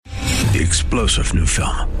The explosive new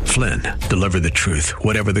film, Flynn, deliver the truth,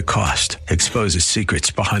 whatever the cost, exposes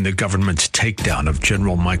secrets behind the government's takedown of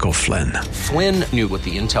General Michael Flynn. Flynn knew what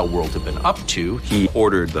the intel world had been up to. He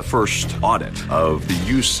ordered the first audit of the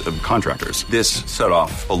use of contractors. This set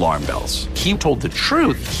off alarm bells. He told the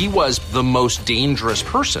truth. He was the most dangerous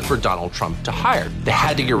person for Donald Trump to hire. They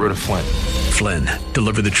had to get rid of Flynn. Flynn,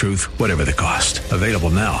 deliver the truth, whatever the cost. Available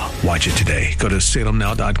now. Watch it today. Go to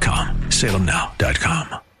salemnow.com.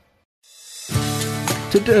 salemnow.com.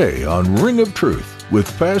 Today on Ring of Truth with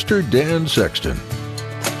Pastor Dan Sexton.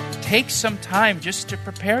 Take some time just to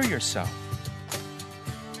prepare yourself,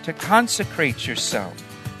 to consecrate yourself,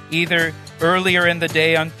 either earlier in the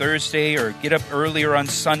day on Thursday or get up earlier on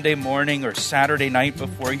Sunday morning or Saturday night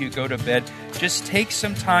before you go to bed. Just take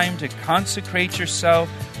some time to consecrate yourself,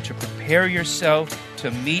 to prepare yourself,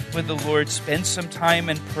 to meet with the Lord. Spend some time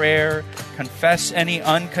in prayer, confess any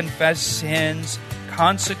unconfessed sins,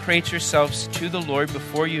 consecrate yourselves to the Lord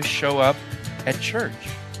before you show up at church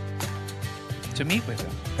to meet with Him.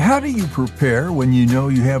 How do you prepare when you know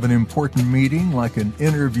you have an important meeting like an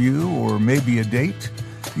interview or maybe a date?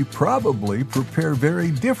 You probably prepare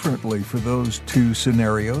very differently for those two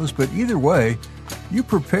scenarios, but either way, you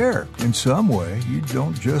prepare in some way. You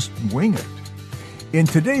don't just wing it. In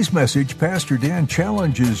today's message, Pastor Dan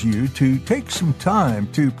challenges you to take some time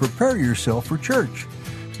to prepare yourself for church.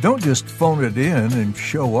 Don't just phone it in and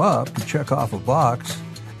show up to check off a box.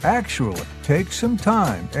 Actually, take some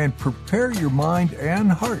time and prepare your mind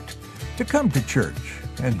and heart to come to church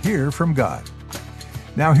and hear from God.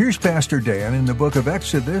 Now here's Pastor Dan in the book of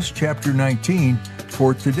Exodus, chapter 19,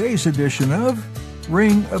 for today's edition of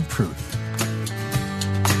Ring of Truth.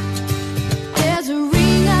 There's a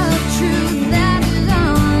ring of truth that is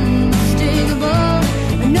unmistakable,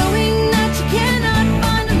 knowing that you cannot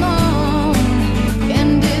find alone.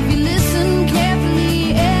 And if you listen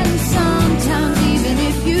carefully, and sometimes even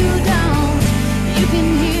if you don't, you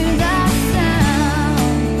can hear that sound.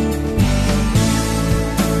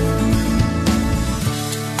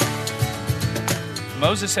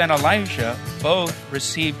 Moses and Elijah both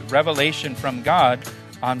received revelation from God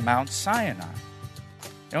on Mount Sinai.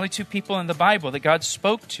 The only two people in the Bible that God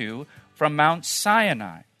spoke to from Mount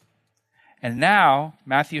Sinai. And now,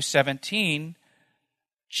 Matthew 17,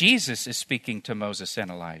 Jesus is speaking to Moses and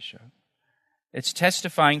Elijah. It's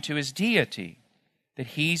testifying to His deity, that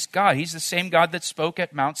He's God. He's the same God that spoke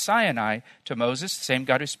at Mount Sinai to Moses, the same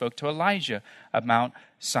God who spoke to Elijah at Mount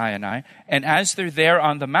Sinai. And as they're there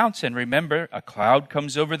on the mountain, remember, a cloud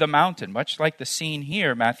comes over the mountain, much like the scene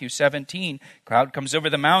here, Matthew 17. Cloud comes over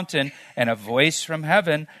the mountain, and a voice from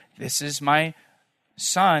heaven, "This is my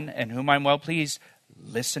Son, in whom I'm well pleased.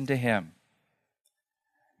 Listen to Him."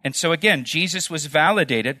 And so again, Jesus was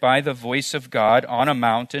validated by the voice of God on a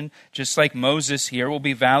mountain, just like Moses here will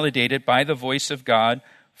be validated by the voice of God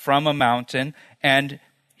from a mountain. And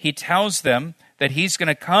He tells them that He's going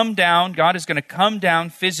to come down, God is going to come down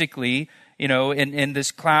physically, in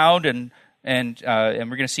this cloud, and we're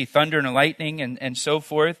going to see thunder and lightning and so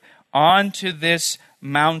forth onto this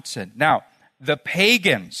mountain. Now, the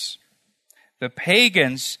pagans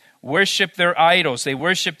worship their idols. They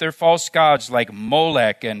worship their false gods like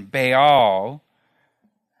Molech and Baal.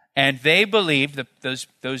 And they believed that those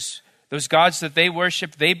gods that they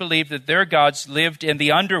worshiped, they believed that their gods lived in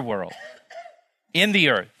the underworld, in the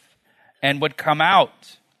earth, and would come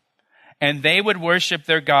out. And they would worship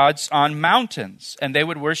their gods on mountains, and they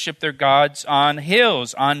would worship their gods on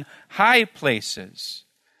hills, on high places.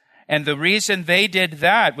 And the reason they did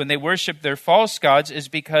that when they worshiped their false gods is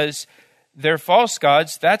because their false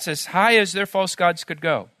gods, that's as high as their false gods could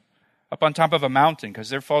go, up on top of a mountain, because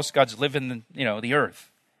their false gods live in the earth.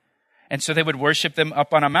 And so they would worship them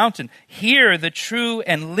up on a mountain. Here, the true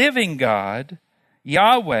and living God,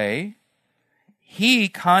 Yahweh, He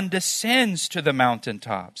condescends to the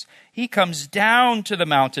mountaintops. He comes down to the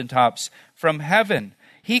mountaintops from heaven.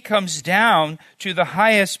 He comes down to the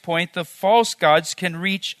highest point the false gods can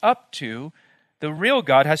reach up to. The real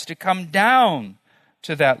God has to come down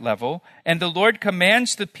to that level. And the Lord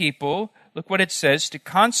commands the people, look what it says, to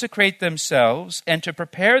consecrate themselves and to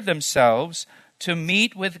prepare themselves to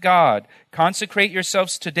meet with God. Consecrate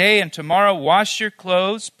yourselves today and tomorrow. Wash your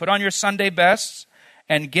clothes, put on your Sunday bests,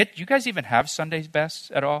 and you guys even have Sunday bests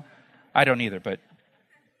at all? I don't either,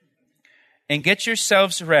 and get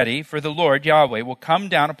yourselves ready, for the Lord, Yahweh, will come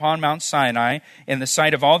down upon Mount Sinai in the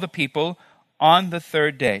sight of all the people on the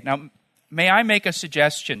third day. Now, may I make a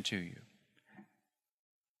suggestion to you?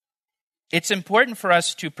 It's important for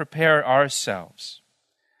us to prepare ourselves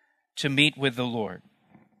to meet with the Lord.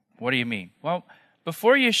 What do you mean? Well,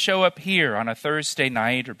 before you show up here on a Thursday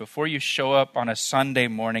night or before you show up on a Sunday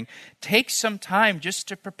morning, take some time just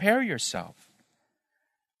to prepare yourself,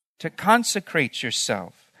 to consecrate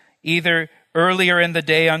yourself, either earlier in the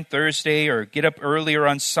day on Thursday or get up earlier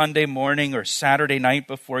on Sunday morning or Saturday night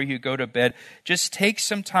before you go to bed. Just take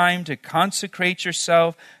some time to consecrate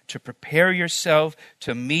yourself, to prepare yourself,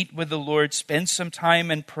 to meet with the Lord. Spend some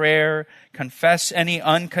time in prayer. Confess any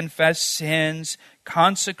unconfessed sins.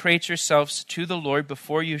 Consecrate yourselves to the Lord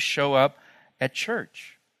before you show up at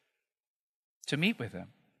church to meet with Him.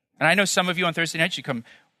 And I know some of you on Thursday nights, you come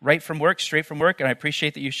right from work, straight from work, and I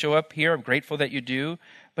appreciate that you show up here. I'm grateful that you do.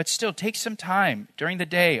 But still, take some time during the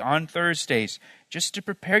day on Thursdays just to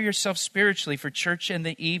prepare yourself spiritually for church in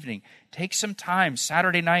the evening. Take some time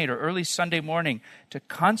Saturday night or early Sunday morning to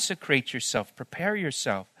consecrate yourself, prepare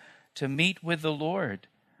yourself to meet with the Lord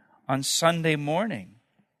on Sunday morning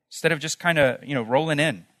instead of just kind of, rolling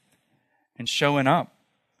in and showing up.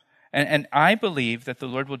 And I believe that the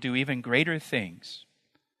Lord will do even greater things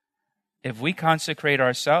if we consecrate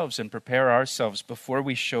ourselves and prepare ourselves before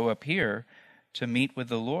we show up here to meet with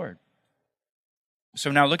the Lord. So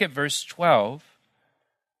now look at verse 12.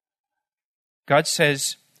 God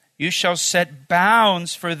says, "You shall set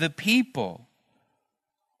bounds for the people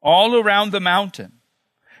all around the mountain,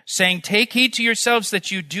 saying, take heed to yourselves that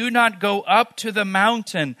you do not go up to the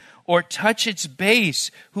mountain or touch its base.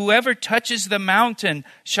 Whoever touches the mountain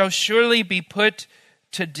shall surely be put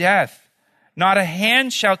to death. Not a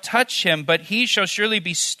hand shall touch him, but he shall surely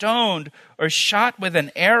be stoned or shot with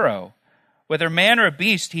an arrow. Whether man or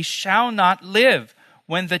beast, he shall not live.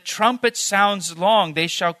 When the trumpet sounds long, they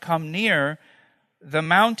shall come near the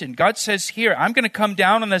mountain." God says here, I'm going to come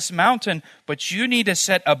down on this mountain, but you need to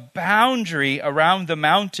set a boundary around the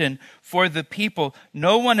mountain for the people.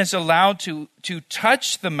 No one is allowed to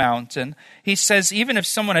touch the mountain. He says even if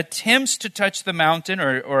someone attempts to touch the mountain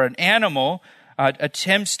or an animal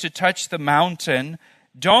attempts to touch the mountain,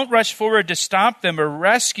 don't rush forward to stop them or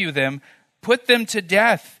rescue them. Put them to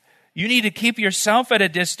death. You need to keep yourself at a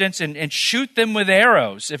distance and shoot them with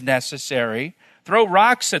arrows if necessary. Throw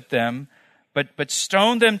rocks at them, but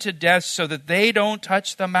stone them to death so that they don't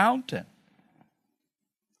touch the mountain.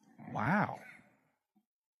 Wow.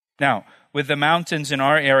 Now, with the mountains in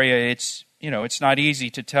our area, it's not easy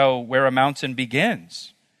to tell where a mountain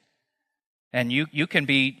begins. And you can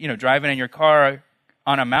be, driving in your car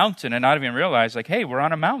on a mountain and not even realize, hey, we're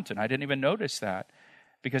on a mountain. I didn't even notice that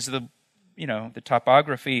because of the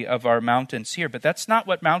topography of our mountains here. But that's not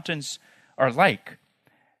what mountains are like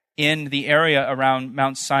in the area around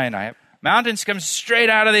Mount Sinai. Mountains come straight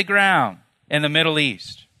out of the ground in the Middle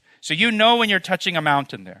East. So you know when you're touching a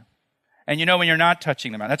mountain there. And you know when you're not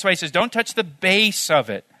touching the mountain. That's why he says, don't touch the base of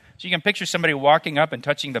it. So you can picture somebody walking up and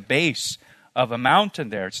touching the base of a mountain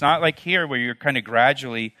there. It's not like here where you're kind of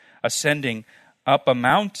gradually ascending up a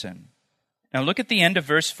mountain. Now look at the end of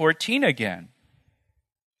verse 14 again.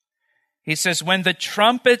 He says, when the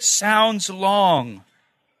trumpet sounds long,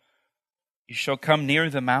 you shall come near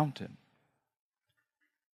the mountain.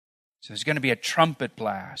 So there's going to be a trumpet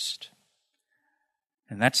blast.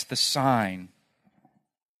 And that's the sign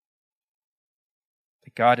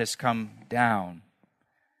that God has come down.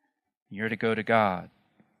 You're to go to God.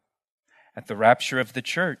 At the rapture of the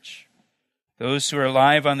church, those who are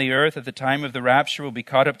alive on the earth at the time of the rapture will be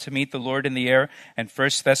caught up to meet the Lord in the air. And 1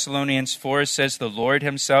 Thessalonians 4 says the Lord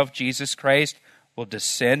himself, Jesus Christ, will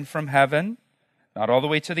descend from heaven, not all the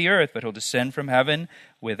way to the earth, but he'll descend from heaven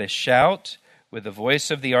with a shout, with the voice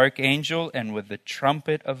of the archangel, and with the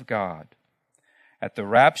trumpet of God. At the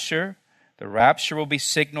rapture will be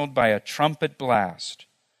signaled by a trumpet blast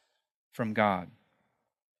from God.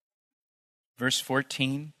 Verse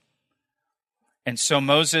 14, and so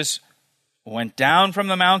Moses went down from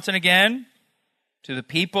the mountain again to the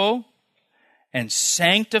people and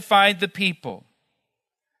sanctified the people.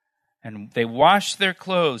 And they washed their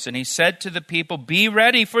clothes. And he said to the people, be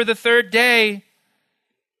ready for the third day.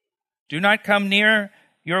 Do not come near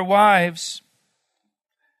your wives.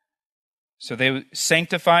 So they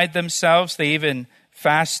sanctified themselves. They even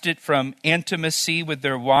fasted from intimacy with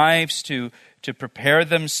their wives to prepare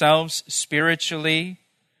themselves spiritually.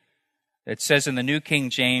 It says in the New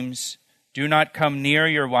King James, do not come near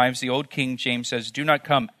your wives. The Old King James says, do not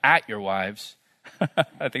come at your wives.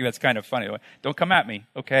 I think that's kind of funny. Don't come at me,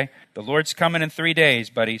 okay? The Lord's coming in 3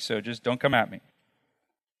 days, buddy, so just don't come at me.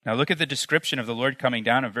 Now look at the description of the Lord coming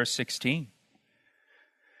down in verse 16.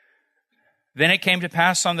 Then it came to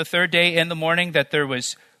pass on the third day in the morning that there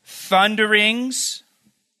was thunderings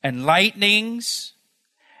and lightnings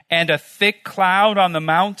and a thick cloud on the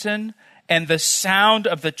mountain, and the sound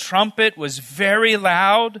of the trumpet was very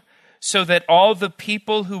loud, so that all the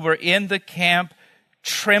people who were in the camp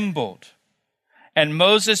trembled. And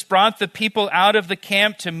Moses brought the people out of the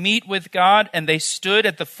camp to meet with God, and they stood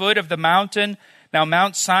at the foot of the mountain. Now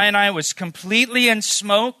Mount Sinai was completely in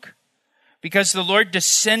smoke, because the Lord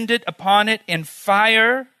descended upon it in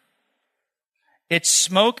fire. Its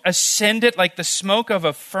smoke ascended like the smoke of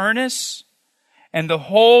a furnace, and the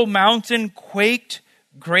whole mountain quaked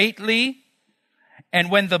greatly. And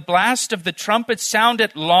when the blast of the trumpet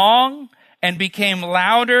sounded long and became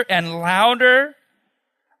louder and louder,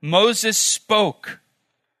 Moses spoke,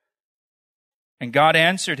 and God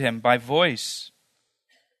answered him by voice.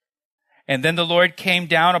 And then the Lord came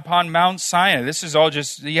down upon Mount Sinai. This is all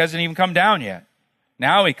just, he hasn't even come down yet.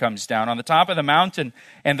 Now he comes down on the top of the mountain,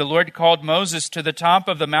 and the Lord called Moses to the top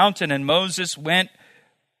of the mountain, and Moses went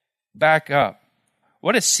back up.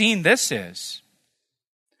 What a scene this is.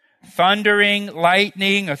 Thundering,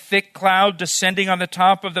 lightning, a thick cloud descending on the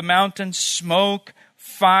top of the mountain, smoke,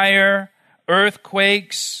 fire,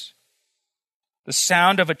 earthquakes, the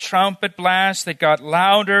sound of a trumpet blast that got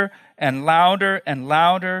louder and louder and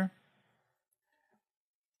louder.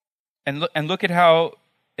 And look at how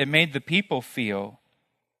it made the people feel.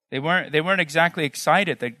 They weren't exactly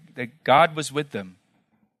excited that God was with them.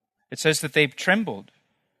 It says that they trembled.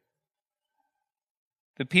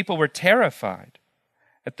 The people were terrified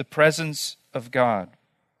at the presence of God.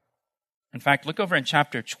 In fact, look over in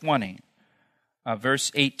chapter 20,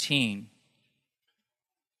 verse 18.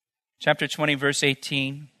 Chapter 20, verse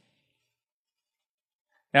 18.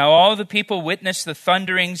 Now all the people witnessed the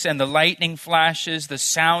thunderings and the lightning flashes, the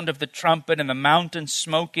sound of the trumpet and the mountain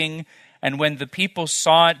smoking. And when the people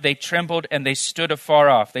saw it, they trembled and they stood afar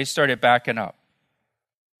off. They started backing up.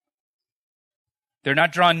 They're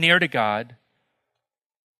not drawn near to God.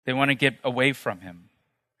 They want to get away from him.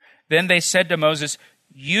 Then they said to Moses,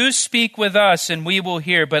 "You speak with us and we will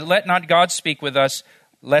hear, but let not God speak with us,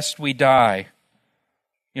 lest we die."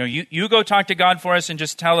 You go talk to God for us and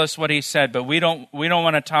just tell us what he said, but we don't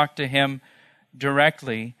want to talk to him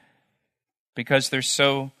directly because they're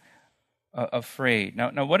so afraid.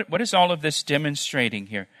 Now, what is all of this demonstrating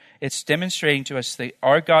here? It's demonstrating to us that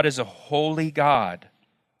our God is a holy God,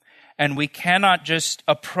 and we cannot just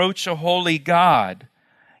approach a holy God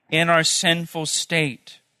in our sinful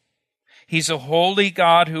state. He's a holy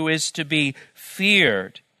God who is to be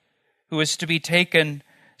feared, who is to be taken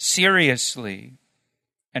seriously,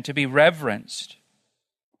 and to be reverenced.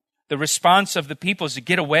 The response of the people is to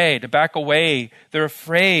get away, to back away. They're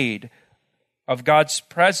afraid of God's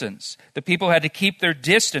presence. The people had to keep their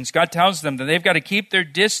distance. God tells them that they've got to keep their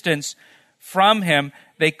distance from him.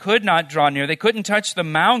 They could not draw near. They couldn't touch the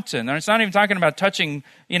mountain. And it's not even talking about touching,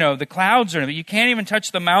 the clouds or anything. You can't even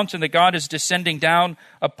touch the mountain that God is descending down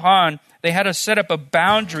upon. They had to set up a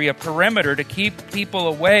boundary, a perimeter to keep people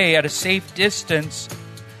away at a safe distance.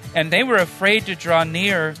 And they were afraid to draw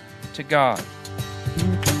near to God.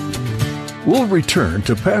 We'll return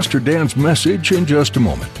to Pastor Dan's message in just a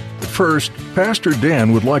moment. First, Pastor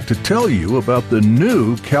Dan would like to tell you about the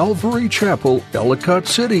new Calvary Chapel Ellicott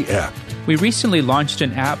City app. We recently launched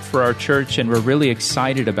an app for our church, and we're really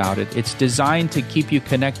excited about it. It's designed to keep you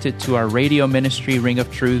connected to our radio ministry, Ring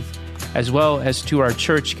of Truth, as well as to our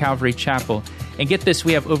church, Calvary Chapel. And get this,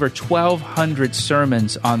 we have over 1,200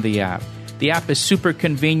 sermons on the app. The app is super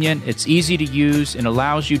convenient, it's easy to use, and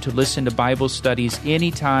allows you to listen to Bible studies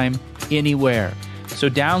anytime, anywhere. So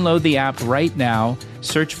download the app right now,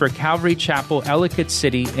 search for Calvary Chapel Ellicott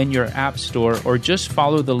City in your app store, or just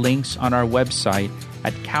follow the links on our website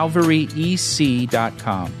at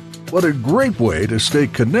calvaryec.com. What a great way to stay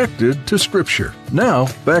connected to Scripture. Now,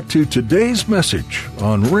 back to today's message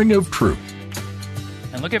on Ring of Truth.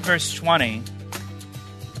 And look at verse 20.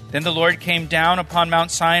 Then the Lord came down upon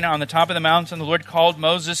Mount Sinai on the top of the mountain. The Lord called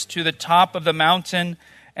Moses to the top of the mountain,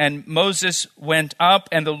 and Moses went up,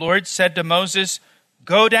 and the Lord said to Moses,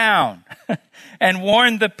 "Go down and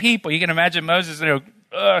warn the people." You can imagine Moses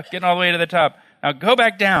getting all the way to the top. Now go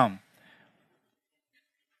back down.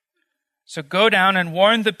 So go down and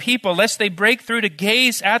warn the people, lest they break through to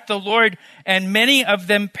gaze at the Lord, and many of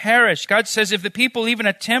them perish. God says, if the people even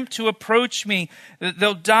attempt to approach me,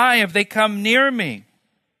 they'll die if they come near me.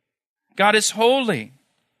 God is holy.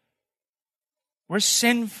 We're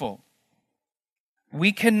sinful.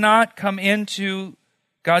 We cannot come into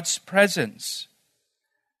God's presence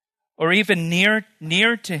or even near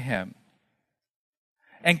to him.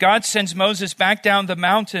 And God sends Moses back down the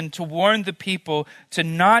mountain to warn the people to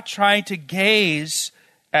not try to gaze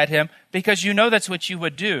at him, because that's what you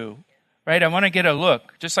would do, right? I want to get a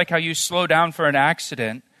look, just like how you slow down for an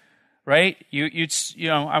accident, right?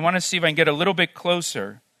 I want to see if I can get a little bit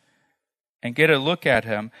closer. and get a look at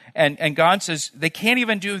him. And God says, they can't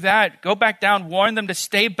even do that. Go back down, warn them to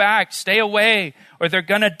stay back, stay away, or they're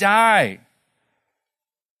going to die.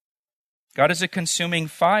 God is a consuming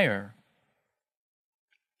fire.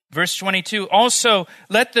 Verse 22, also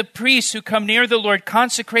let the priests who come near the Lord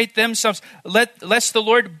consecrate themselves, lest the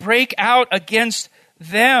Lord break out against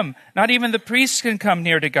them. Not even the priests can come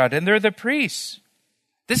near to God, and they're the priests.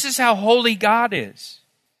 This is how holy God is.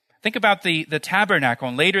 Think about the tabernacle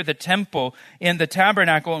and later the temple. In the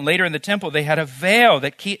tabernacle and later in the temple, they had a veil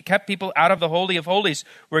that kept people out of the Holy of Holies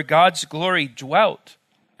where God's glory dwelt.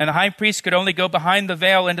 And the high priest could only go behind the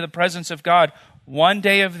veil into the presence of God one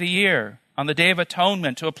day of the year, on the Day of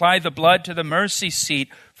Atonement, to apply the blood to the mercy seat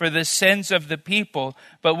for the sins of the people.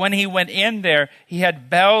 But when he went in there, he had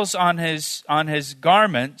bells on his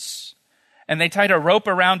garments, and they tied a rope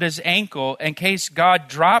around his ankle in case God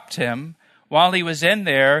dropped him while he was in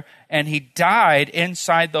there, and he died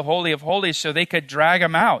inside the Holy of Holies, so they could drag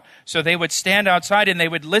him out. So they would stand outside and they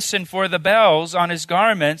would listen for the bells on his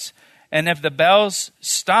garments, and if the bells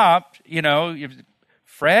stopped,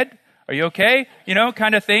 Fred, are you okay?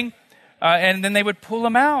 Kind of thing. And then they would pull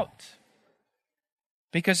him out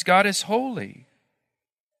because God is holy.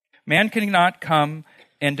 Man cannot come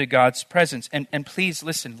into God's presence. And please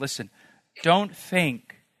listen. Don't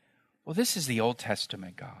think, well, this is the Old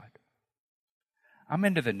Testament God. I'm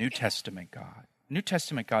into the New Testament God. New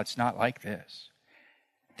Testament God's not like this.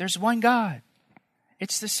 There's one God.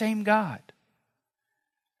 It's the same God.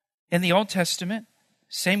 In the Old Testament,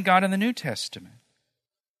 same God in the New Testament.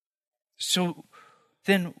 So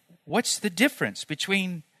then what's the difference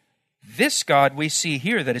between this God we see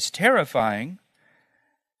here that is terrifying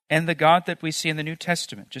and the God that we see in the New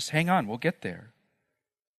Testament? Just hang on, we'll get there.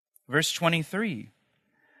 Verse 23.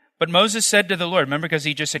 But Moses said to the Lord, remember, because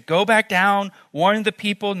he just said, go back down, warn the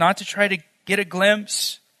people not to try to get a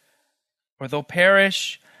glimpse or they'll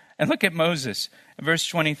perish. And look at Moses in verse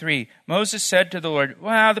 23. Moses said to the Lord,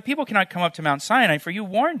 well, the people cannot come up to Mount Sinai, for you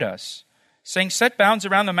warned us, saying, set bounds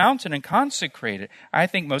around the mountain and consecrate it. I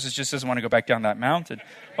think Moses just doesn't want to go back down that mountain.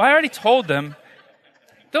 Well, I already told them,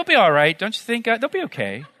 they'll be all right. Don't you think? They'll be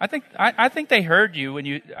okay. I think they heard you,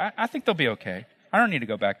 and I think they'll be okay. I don't need to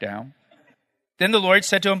go back down. Then the Lord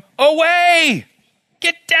said to him, away!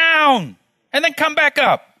 Get down! And then come back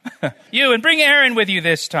up. You, and bring Aaron with you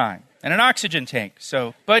this time, and an oxygen tank.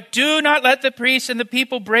 But do not let the priests and the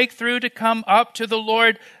people break through to come up to the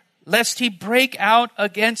Lord, lest he break out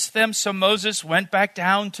against them. So Moses went back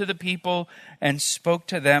down to the people and spoke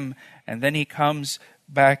to them, and then he comes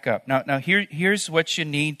back up. Now here's what you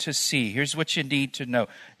need to see. Here's what you need to know.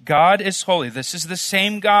 God is holy. This is the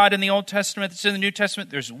same God in the Old Testament that's in the New Testament.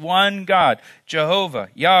 There's one God, Jehovah,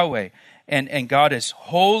 Yahweh. And God is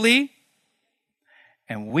holy,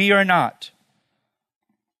 and we are not.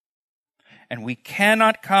 And we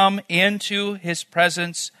cannot come into his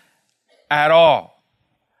presence at all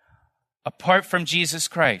apart from Jesus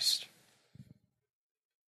Christ.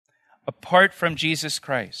 Apart from Jesus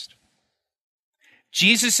Christ.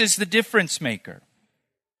 Jesus is the difference maker.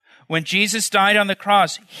 When Jesus died on the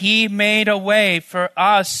cross, he made a way for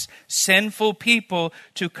us sinful people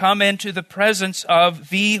to come into the presence of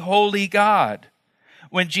the holy God.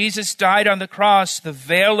 When Jesus died on the cross, the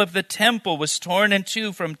veil of the temple was torn in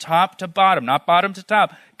two from top to bottom, not bottom to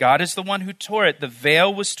top. God is the one who tore it. The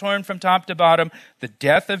veil was torn from top to bottom. The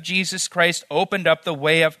death of Jesus Christ opened up the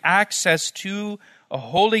way of access to a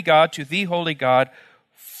holy God, to the holy God,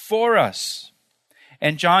 for us.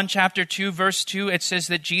 In John chapter 2, verse 2, it says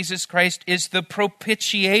that Jesus Christ is the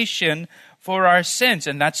propitiation for our sins.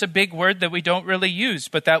 And that's a big word that we don't really use.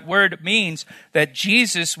 But that word means that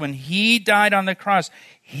Jesus, when he died on the cross,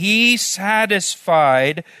 he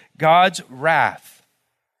satisfied God's wrath.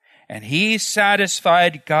 And he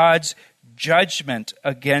satisfied God's judgment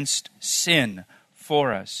against sin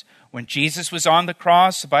for us. When Jesus was on the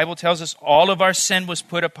cross, the Bible tells us all of our sin was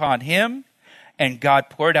put upon him. And God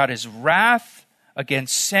poured out his wrath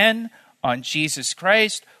against sin on Jesus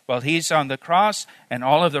Christ while he's on the cross, and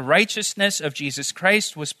all of the righteousness of Jesus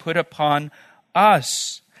Christ was put upon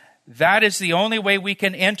us. That is the only way we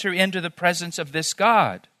can enter into the presence of this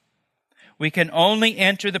God. We can only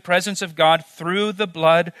enter the presence of God through the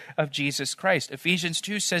blood of Jesus Christ. Ephesians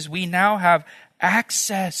 2 says we now have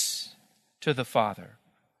access to the Father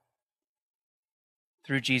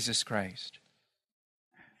through Jesus Christ.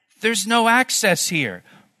 There's no access here.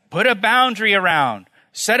 Put a boundary around.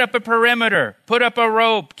 Set up a perimeter. Put up a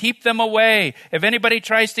rope. Keep them away. If anybody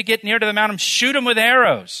tries to get near to the mountain, shoot them with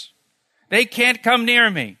arrows. They can't come near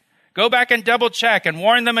me. Go back and double check and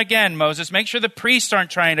warn them again, Moses. Make sure the priests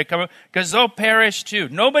aren't trying to come because they'll perish too.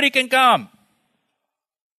 Nobody can come.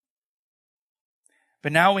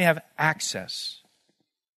 But now we have access.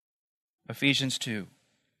 Ephesians 2.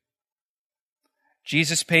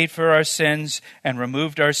 Jesus paid for our sins and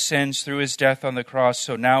removed our sins through his death on the cross.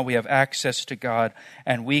 So now we have access to God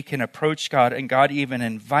and we can approach God. And God even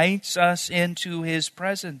invites us into his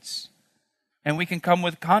presence. And we can come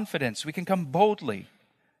with confidence. We can come boldly,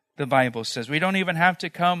 the Bible says. We don't even have to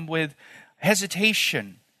come with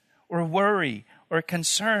hesitation or worry or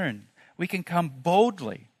concern. We can come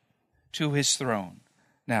boldly to his throne.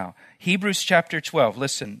 Now, Hebrews chapter 12,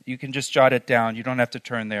 listen, you can just jot it down. You don't have to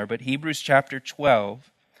turn there. But Hebrews chapter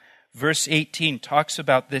 12, verse 18 talks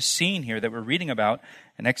about this scene here that we're reading about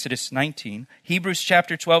in Exodus 19. Hebrews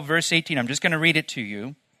chapter 12, verse 18. I'm just going to read it to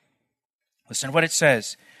you. Listen to what it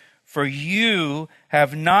says. For you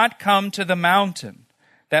have not come to the mountain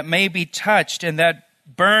that may be touched and that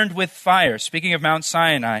burned with fire, speaking of Mount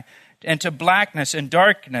Sinai, and to blackness and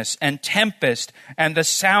darkness and tempest and the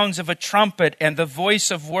sounds of a trumpet and the voice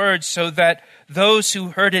of words, so that those who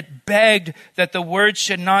heard it begged that the words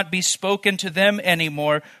should not be spoken to them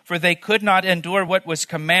anymore, for they could not endure what was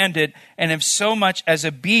commanded. And if so much as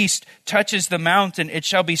a beast touches the mountain, it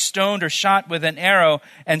shall be stoned or shot with an arrow.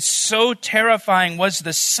 And so terrifying was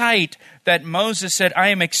the sight that Moses said, I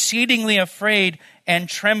am exceedingly afraid and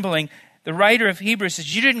trembling. The writer of Hebrews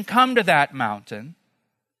says, you didn't come to that mountain.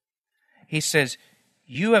 He says,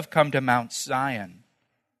 you have come to Mount Zion.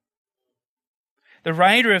 The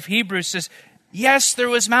writer of Hebrews says, yes, there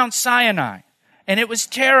was Mount Sinai, and it was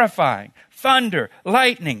terrifying. Thunder,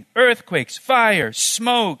 lightning, earthquakes, fire,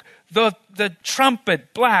 smoke, the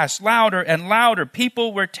trumpet blast louder and louder.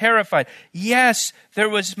 People were terrified. Yes, there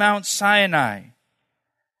was Mount Sinai.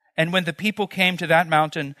 And when the people came to that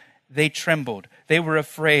mountain, they trembled. They were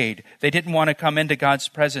afraid. They didn't want to come into God's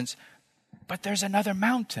presence. But there's another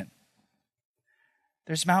mountain.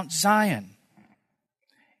 There's Mount Zion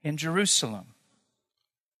in Jerusalem,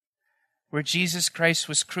 where Jesus Christ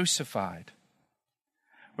was crucified,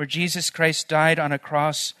 where Jesus Christ died on a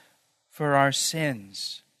cross for our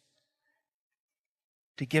sins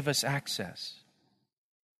to give us access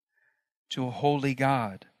to a holy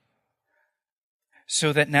God,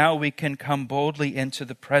 so that now we can come boldly into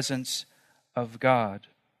the presence of God.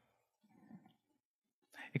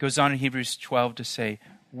 It goes on in Hebrews 12 to say,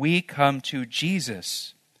 we come to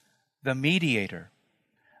Jesus, the mediator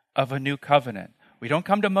of a new covenant. We don't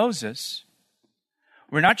come to Moses.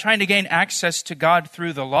 We're not trying to gain access to God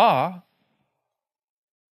through the law.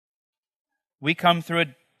 We come through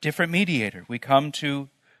a different mediator. We come to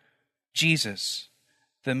Jesus,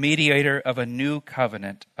 the mediator of a new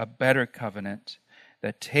covenant, a better covenant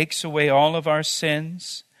that takes away all of our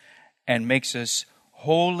sins and makes us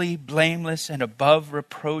holy, blameless, and above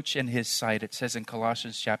reproach in his sight, it says in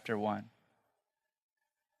Colossians chapter 1.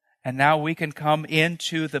 And now we can come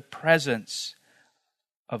into the presence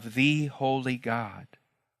of the holy God.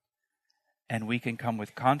 And we can come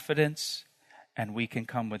with confidence, and we can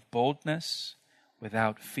come with boldness,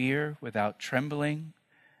 without fear, without trembling,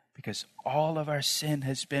 because all of our sin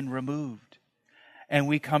has been removed. And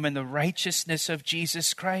we come in the righteousness of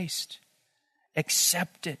Jesus Christ.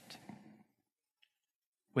 Accept it.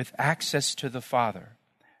 With access to the Father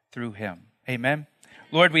through him. Amen.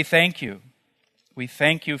 Lord, we thank you. We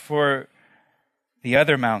thank you for the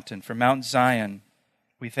other mountain, for Mount Zion.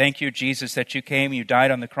 We thank you, Jesus, that you came, you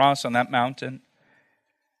died on the cross on that mountain,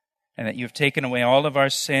 and that you've taken away all of our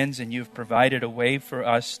sins, and you've provided a way for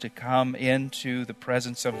us to come into the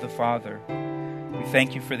presence of the Father. We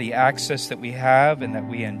thank you for the access that we have and that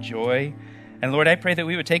we enjoy. And Lord, I pray that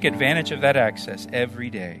we would take advantage of that access every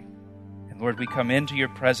day. Lord, we come into your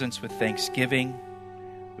presence with thanksgiving.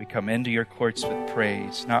 We come into your courts with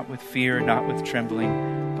praise, not with fear, not with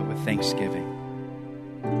trembling, but with thanksgiving.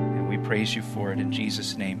 And we praise you for it in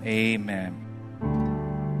Jesus' name. Amen.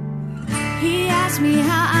 He asked me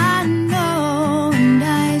how I know, and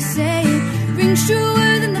I say it rings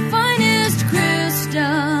truer than the finest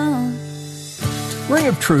crystal. Ring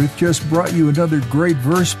of Truth just brought you another great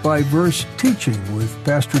verse-by-verse teaching with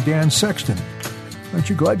Pastor Dan Sexton. Aren't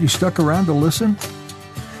you glad you stuck around to listen?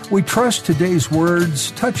 We trust today's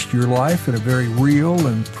words touched your life in a very real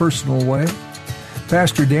and personal way.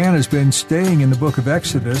 Pastor Dan has been staying in the book of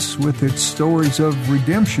Exodus with its stories of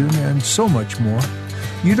redemption and so much more.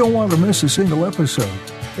 You don't want to miss a single episode.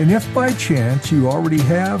 And if by chance you already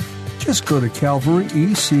have, just go to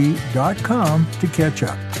calvaryec.com to catch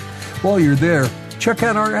up. While you're there, check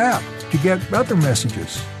out our app to get other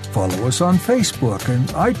messages. Follow us on Facebook and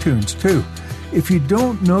iTunes too. If you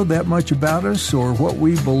don't know that much about us or what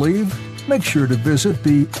we believe, make sure to visit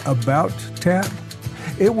the About tab.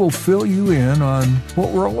 It will fill you in on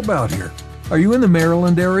what we're all about here. Are you in the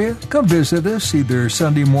Maryland area? Come visit us either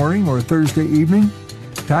Sunday morning or Thursday evening.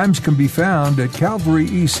 Times can be found at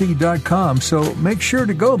calvaryec.com, so make sure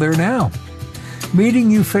to go there now.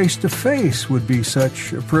 Meeting you face-to-face would be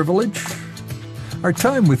such a privilege. Our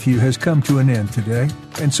time with you has come to an end today,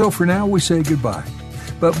 and so for now we say goodbye.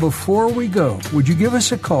 But before we go, would you give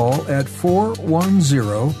us a call at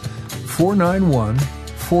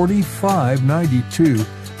 410-491-4592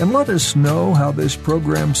 and let us know how this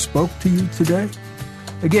program spoke to you today?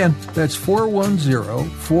 Again, that's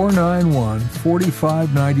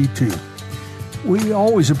 410-491-4592. We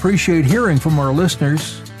always appreciate hearing from our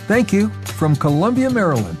listeners. Thank you from Columbia,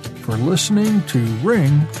 Maryland, for listening to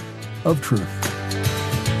Ring of Truth.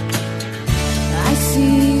 I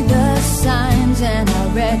see the signs and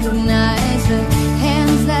I recognize the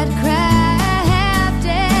hands that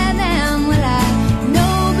crafted them. Well, I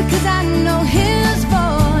know because I know His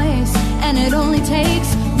voice, and it only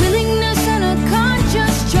takes willingness and a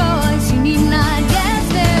conscious choice. You need not guess,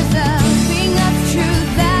 there's a ring of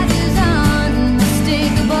truth that is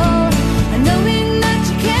unmistakable, knowing that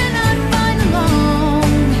you cannot find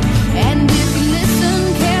alone. And if you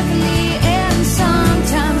listen carefully, and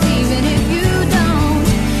sometimes even if you don't,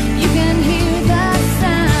 you can hear that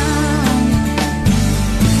sound.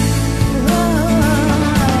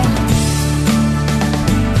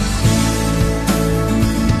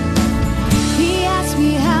 He asked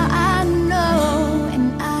me how I know,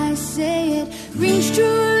 and I say it rings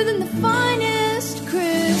truer than the finest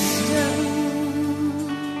crystal.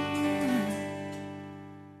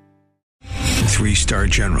 3-star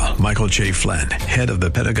General Michael J. Flynn, head of the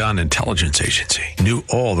Pentagon Intelligence Agency, knew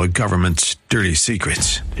all the government's dirty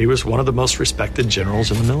secrets. He was one of the most respected generals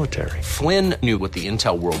in the military. Flynn knew what the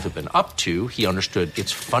intel world had been up to. He understood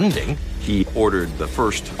its funding. He ordered the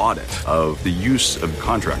first audit of the use of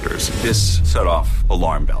contractors. This set off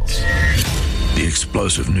alarm bells. The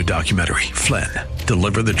explosive new documentary, Flynn,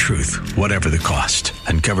 Deliver the Truth, Whatever the Cost,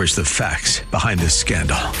 uncovers the facts behind this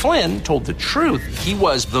scandal. Flynn told the truth. He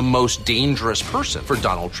was the most dangerous person for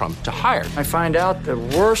Donald Trump to hire. I find out the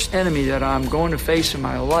worst enemy that I'm going to face in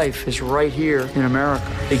my life is right here in America.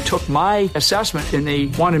 They took my assessment and they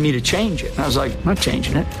wanted me to change it. And I was like, I'm not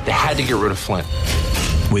changing it. They had to get rid of Flynn.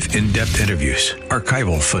 With in-depth interviews,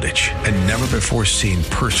 archival footage, and never-before-seen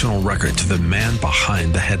personal records of the man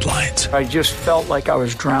behind the headlines. I just felt like I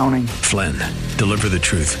was drowning. Flynn, Deliver the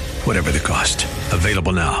Truth, Whatever the Cost.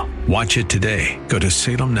 Available now. Watch it today. Go to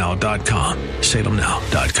salemnow.com.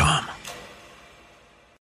 salemnow.com.